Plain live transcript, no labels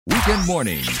Weekend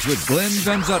Mornings with Glenn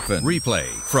van Zutphen. Replay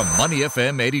from Money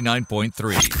FM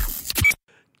 89.3.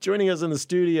 Joining us in the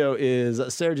studio is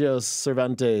Sergio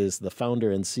Cervantes, the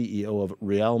founder and CEO of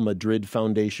Real Madrid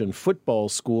Foundation Football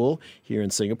School here in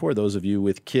Singapore. Those of you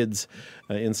with kids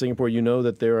in Singapore, you know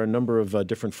that there are a number of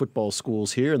different football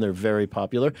schools here, and they're very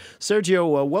popular.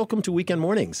 Sergio, welcome to Weekend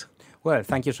Mornings. Well,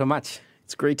 thank you so much.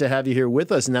 It's great to have you here with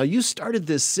us. Now, you started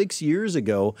this 6 years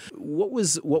ago. What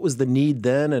was the need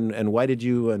then, and why did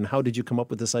you and how did you come up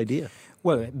with this idea?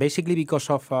 Well, basically because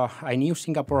of I knew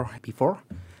Singapore before,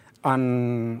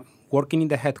 and working in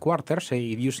the headquarters,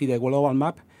 if you see the global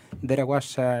map, there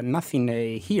was nothing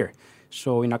here.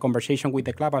 So in a conversation with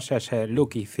the club, I said,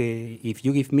 look, if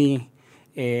you give me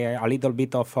a little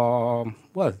bit of,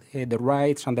 the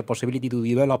rights and the possibility to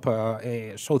develop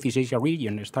Southeast Asia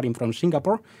region, starting from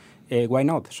Singapore, why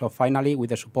not? So finally,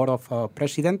 with the support of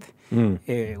President,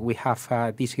 we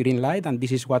have this green light, and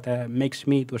this is what makes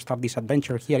me to start this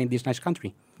adventure here in this nice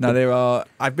country. Now,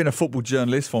 I've been a football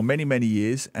journalist for many, many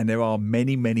years, and there are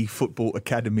many, many football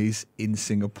academies in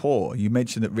Singapore. You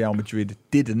mentioned that Real Madrid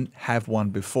didn't have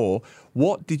one before.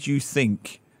 What did you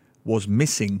think was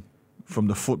missing from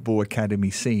the football academy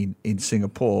scene in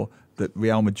Singapore that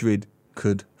Real Madrid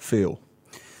could fill?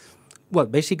 Well,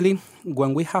 basically,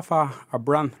 when we have a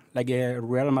brand like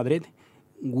Real Madrid,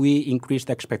 we increase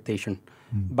the expectation.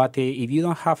 But if you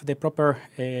don't have the proper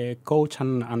coach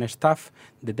and staff,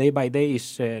 the day by day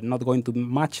is not going to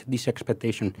match this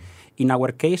expectation. In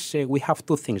our case, we have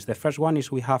two things. The first one is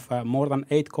we have more than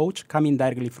 8 coaches coming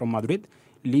directly from Madrid,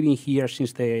 living here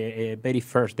since the very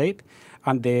first date.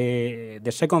 And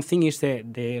the second thing is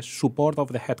the support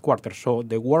of the headquarters. So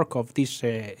the work of this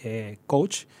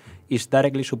coach is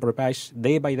directly supervised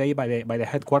day by day by the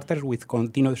headquarters with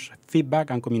continuous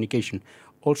feedback and communication.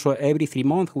 Also, every 3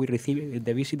 months, we receive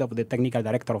the visit of the technical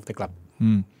director of the club.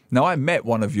 Now, I met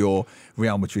one of your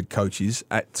Real Madrid coaches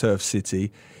at Turf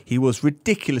City. He was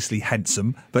ridiculously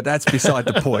handsome, but that's beside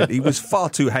the point. He was far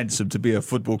too handsome to be a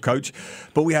football coach.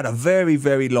 But we had a very,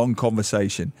 very long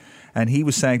conversation. And he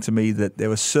was saying to me that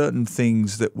there are certain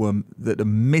things that are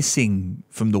missing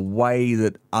from the way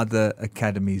that other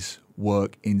academies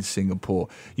work in Singapore.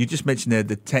 You just mentioned there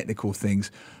the technical things,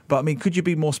 but I mean, could you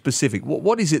be more specific?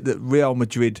 What is it that Real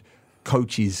Madrid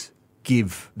coaches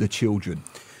give the children?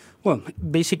 Well,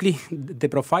 basically, the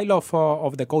profile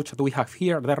of the coach that we have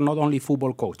here, they're not only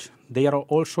football coach. They are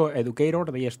also educator.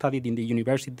 They studied in the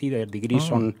university, their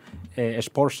degrees on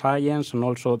sports science, and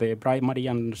also the primary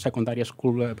and secondary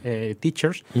school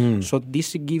teachers. So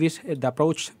this gives the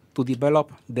approach to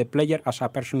develop the player as a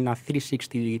person in a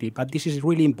 360 degree. But this is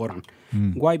really important.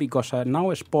 Why? Because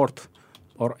now sport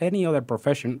or any other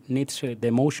profession needs the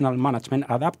emotional management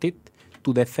adapted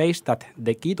to the phase that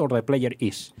the kid or the player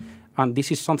is. And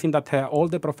this is something that all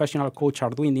the professional coaches are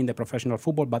doing in the professional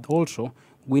football, but also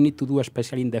we need to do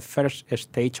especially in the first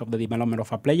stage of the development of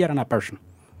a player and a person.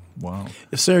 Wow.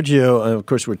 Sergio, of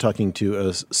course, we're talking to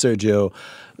Sergio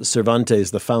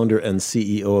Cervantes, the founder and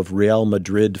CEO of Real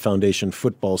Madrid Foundation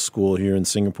Football School here in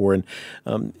Singapore.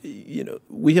 And,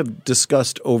 we have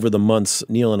discussed over the months,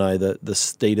 Neil and I, the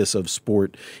status of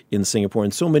sport in Singapore.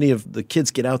 And so many of the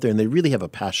kids get out there and they really have a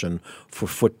passion for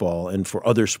football and for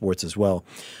other sports as well.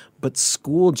 But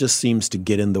school just seems to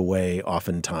get in the way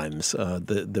oftentimes.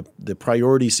 The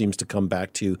priority seems to come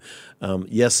back to,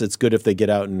 yes, it's good if they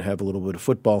get out and have a little bit of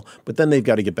football, but then they've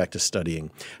got to get back to studying.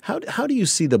 How do you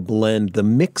see the blend, the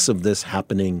mix of this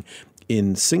happening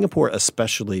in Singapore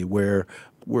especially, where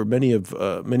many of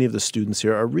the students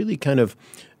here are really kind of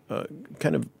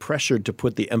pressured to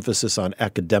put the emphasis on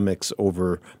academics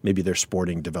over maybe their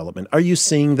sporting development. Are you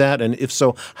seeing that? And if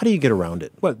so, how do you get around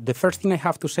it? Well, the first thing I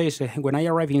have to say is when I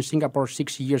arrived in Singapore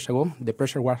 6 years ago, the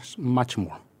pressure was much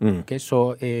more. Okay,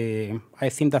 so I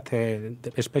think that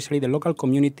especially the local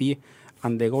community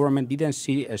and the government didn't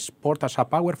see sport as a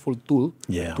powerful tool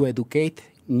to educate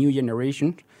new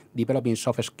generations, developing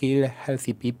soft skills,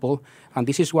 healthy people, and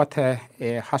this is what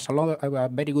has a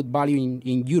very good value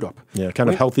in Europe. Yeah, kind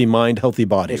of healthy mind, healthy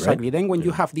body, exactly. Right? Then when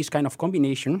you have this kind of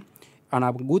combination and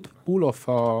a good pool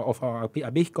of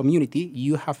a big community,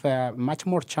 you have a much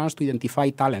more chance to identify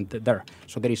talent there.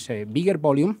 So there is a bigger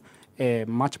volume,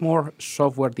 much more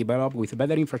software developed with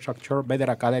better infrastructure,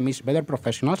 better academies, better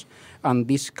professionals, and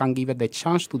this can give it the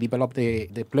chance to develop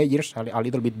the players a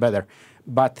little bit better.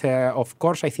 But of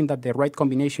course, I think that the right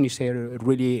combination is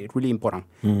really, really important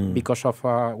because of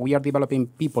we are developing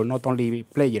people, not only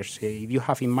players. If you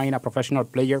have in mind a professional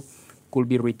player could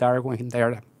be retired when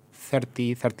they're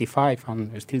 30, 35,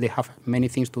 and still they have many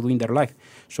things to do in their life.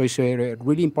 So it's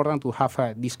really important to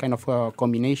have this kind of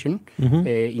combination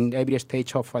in every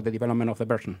stage of the development of the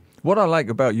person. What I like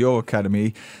about your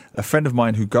academy, a friend of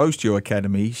mine who goes to your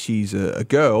academy, she's a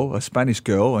girl, a Spanish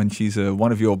girl, and she's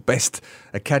one of your best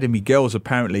academy girls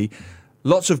apparently.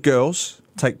 Lots of girls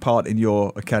take part in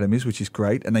your academies, which is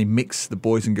great, and they mix the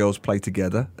boys and girls play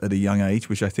together at a young age,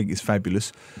 which I think is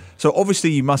fabulous. So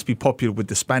obviously you must be popular with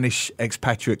the Spanish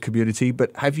expatriate community,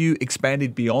 but have you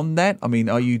expanded beyond that? I mean,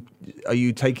 are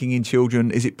you taking in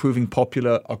children? Is it proving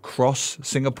popular across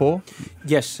Singapore?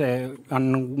 Yes,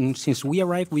 and since we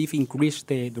arrived, we've increased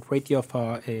the ratio of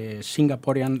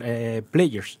Singaporean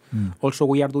players. Also,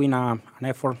 we are doing an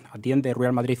effort. At the end, the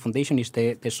Real Madrid Foundation is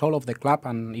the soul of the club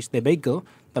and is the vehicle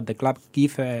that the club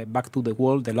give back to the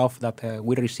world, the love that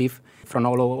we receive from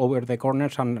all over the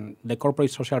corners, and the corporate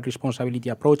social responsibility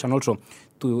approach, and also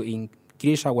to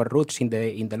increase our roots in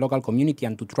the local community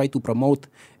and to try to promote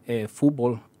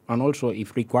football, and also,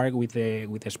 if required, with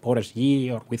the Sport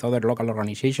SG or with other local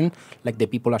organizations like the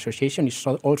People Association, is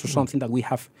also something that we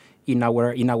have in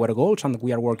our goals, and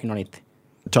we are working on it.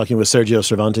 Talking with Sergio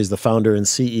Cervantes, the founder and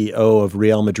CEO of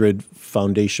Real Madrid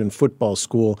Foundation Football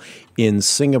School in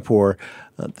Singapore.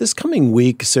 This coming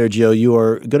week, Sergio, you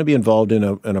are going to be involved in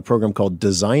a program called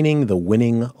Designing the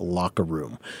Winning Locker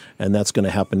Room. And that's going to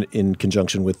happen in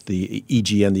conjunction with the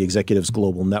EGN, the Executives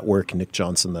Global Network, Nick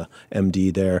Johnson, the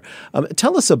MD there.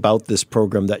 Tell us about this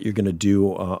program that you're going to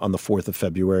do on the 4th of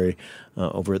February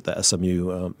over at the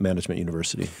SMU Management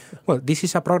University. Well, this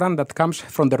is a program that comes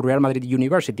from the Real Madrid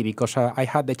University because I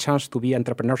had the chance to be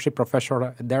entrepreneurship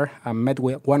professor there and met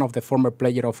with one of the former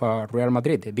players of Real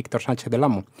Madrid, Victor Sánchez del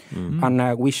Amo.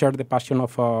 And we share the passion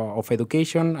of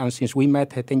education, and since we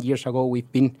met 10 years ago,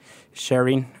 we've been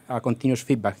sharing continuous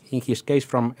feedback. In his case,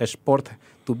 from sport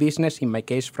to business, in my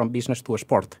case, from business to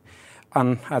sport.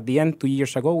 And at the end, 2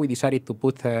 years ago, we decided to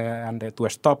put and to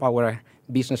stop our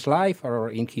business life, or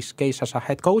in his case, as a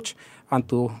head coach, and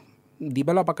to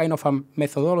develop a kind of a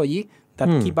methodology that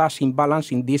keep us in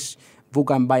balance in this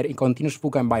continuous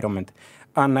VUCA environment.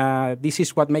 And this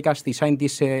is what makes us design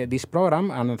this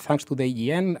program. And thanks to the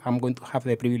EGN, I'm going to have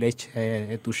the privilege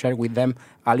to share with them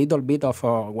a little bit of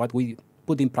what we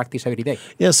put in practice every day.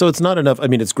 Yeah, so it's not enough. I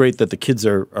mean, it's great that the kids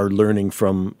are learning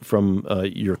from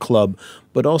your club,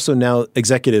 but also now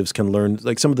executives can learn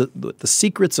like some of the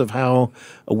secrets of how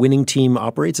a winning team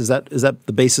operates. Is that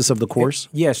the basis of the course?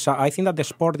 Yes, I think that the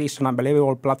sport is an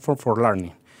unbelievable platform for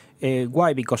learning.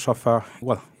 Why? Because of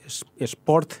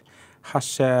sport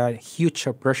has huge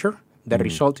pressure. The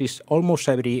result is almost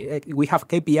we have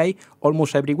KPI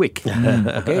almost every week.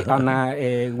 Okay,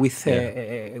 and with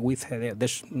the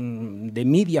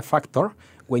media factor,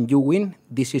 when you win,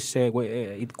 this is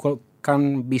it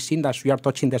can be seen as you are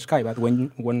touching the sky. But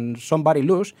when somebody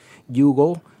loses, you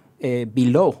go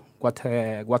below what's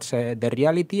the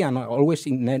reality, and always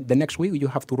in the next week you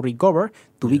have to recover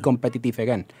to be competitive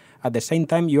again. At the same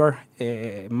time, you are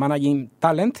managing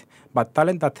talent, but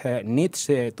talent that needs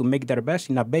to make their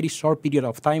best in a very short period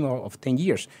of time of 10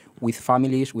 years, with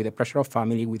families, with the pressure of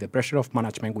family, with the pressure of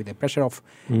management, with the pressure of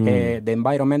the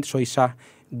environment. So it's a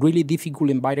really difficult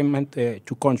environment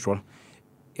to control.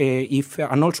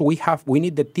 And also we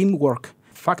need the teamwork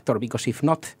factor, because if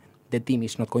not, the team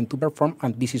is not going to perform,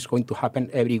 and this is going to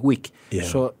happen every week. Yeah.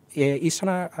 So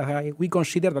we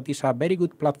consider that it's a very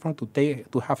good platform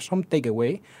to have some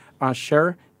takeaway and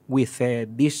share with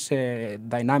this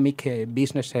dynamic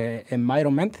business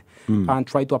environment and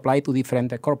try to apply to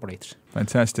different corporates.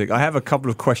 Fantastic. I have a couple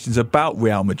of questions about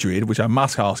Real Madrid, which I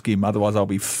must ask him, otherwise I'll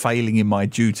be failing in my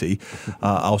duty.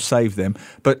 I'll save them.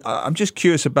 But I'm just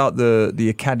curious about the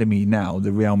academy now,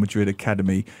 the Real Madrid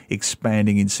Academy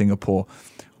expanding in Singapore.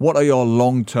 What are your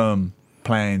long-term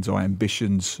plans or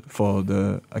ambitions for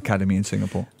the academy in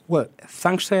Singapore? Well,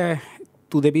 thanks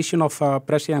to the vision of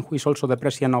President, who is also the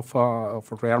President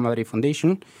of Real Madrid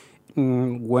Foundation,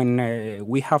 when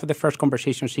we have the first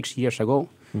conversation 6 years ago,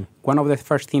 one of the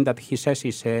first things that he says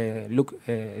is, look,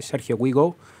 Sergio, we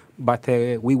go, but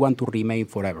we want to remain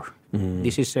forever.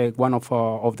 This is one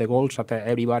of the goals that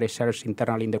everybody shares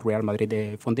internally in the Real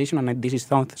Madrid Foundation, and this is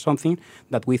something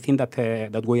that we think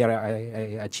that we are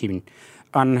achieving.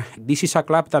 And this is a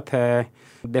club that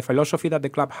the philosophy that the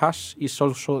club has is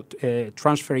also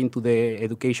transferring to the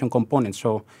education component.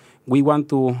 So we want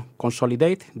to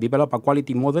consolidate, develop a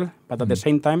quality model, but at the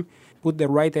same time put the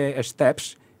right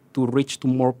steps to reach to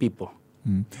more people.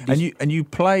 And you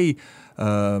play.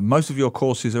 Most of your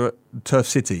courses are at Turf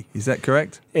City, is that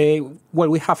correct? Well,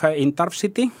 we have in Turf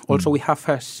City. Also, we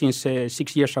have since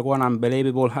 6 years ago an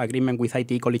unbelievable agreement with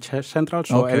IT College Central.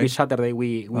 So every Saturday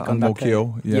we conduct.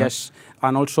 Yes,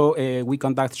 and also we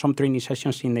conduct some training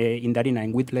sessions in the arena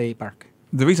in Whitley Park.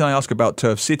 The reason I ask about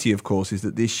Turf City, of course, is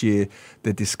that this year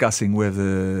they're discussing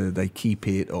whether they keep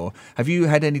it or... Have you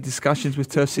had any discussions with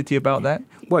Turf City about that?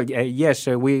 Well, yes,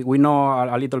 we know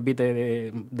a little bit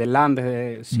the land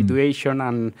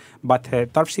situation, but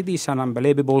Turf City is an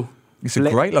unbelievable... It's a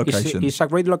great location. It's a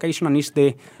great location, and it's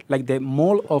the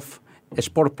mall of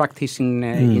sport practice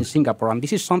in Singapore. And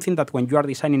this is something that when you are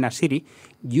designing a city,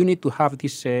 you need to have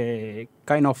this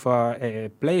kind of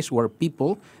place where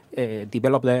people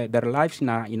develop their lives in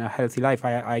a healthy life.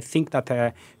 I think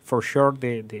that for sure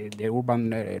the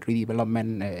urban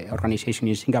redevelopment organization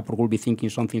in Singapore will be thinking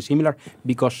something similar,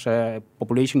 because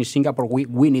population in Singapore,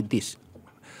 we need this.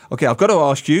 Okay, I've got to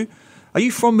ask you, are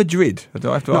you from Madrid? Do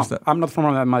I have to ask that? I'm not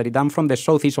from Madrid. I'm from the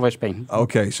southeast of Spain.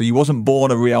 Okay, so you wasn't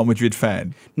born a Real Madrid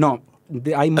fan? No,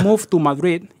 I moved to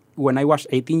Madrid when I was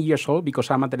 18 years old because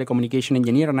I'm a telecommunication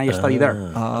engineer and I studied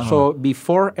there. So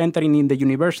before entering in the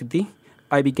university,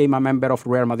 I became a member of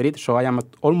Real Madrid, so I am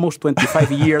almost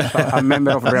 25 years a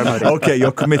member of Real Madrid. Okay,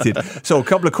 you're committed. So a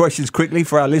couple of questions quickly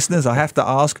for our listeners. I have to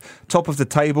ask, top of the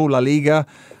table, La Liga,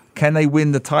 can they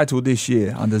win the title this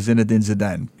year under Zinedine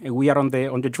Zidane? We are on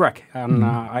the track, and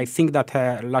I think that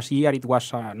last year it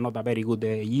was not a very good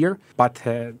year, but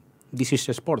this is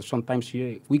a sport. Sometimes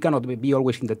we cannot be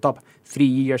always in the top 3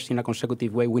 years in a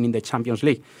consecutive way winning the Champions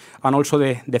League. And also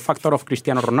the factor of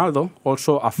Cristiano Ronaldo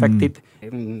also affected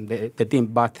the team.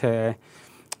 But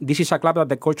this is a club that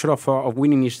the culture of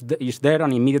winning is there,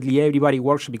 and immediately everybody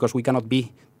works because we cannot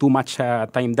be too much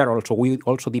time there. Also, we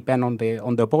also depend on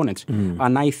the opponents.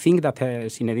 And I think that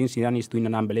Zinedine Zidane is doing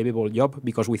an unbelievable job,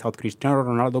 because without Cristiano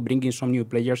Ronaldo bringing some new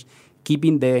players,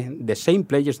 keeping the same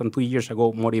players than 2 years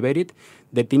ago motivated,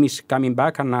 the team is coming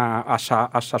back. And as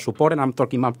a supporter, and I'm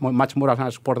talking much more as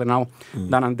a supporter now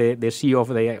than the CEO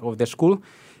of the school,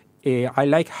 I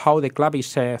like how the club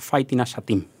is fighting as a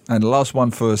team. And the last one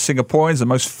for Singaporeans, the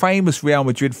most famous Real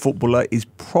Madrid footballer is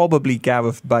probably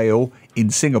Gareth Bale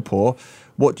in Singapore.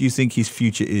 What do you think his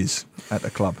future is at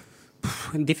the club?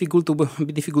 Difficult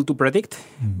to predict,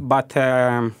 but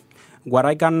what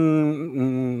I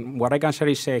can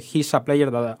say is he's a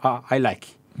player that I like.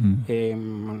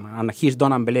 And he's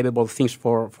done unbelievable things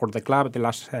for the club. The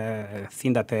last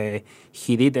thing that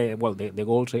he did, the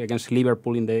goals against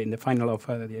Liverpool in the final of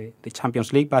the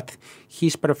Champions League, but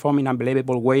he's performing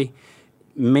unbelievable way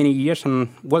many years, and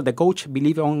the coach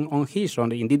believed on his.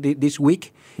 Indeed, this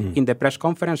week in the press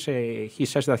conference, he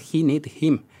says that he needs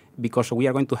him, because we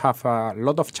are going to have a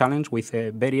lot of challenge with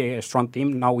a very strong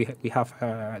team. Now we have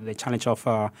the challenge of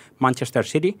Manchester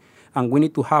City, and we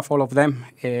need to have all of them,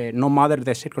 no matter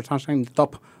the circumstances, in the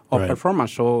top of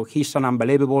performance. So he's an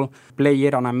unbelievable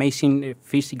player, an amazing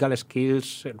physical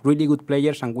skills, really good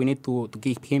players, and we need to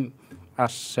keep him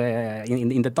as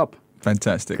in the top.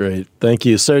 Fantastic. Great. Thank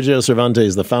you. Sergio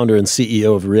Cervantes, the founder and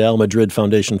CEO of Real Madrid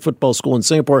Foundation Football School in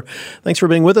Singapore. Thanks for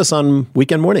being with us on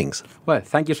Weekend Mornings. Well,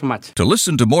 thank you so much. To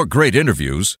listen to more great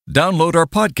interviews, download our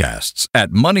podcasts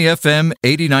at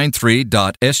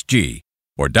moneyfm893.sg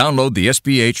or download the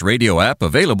SBH radio app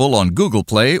available on Google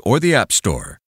Play or the App Store.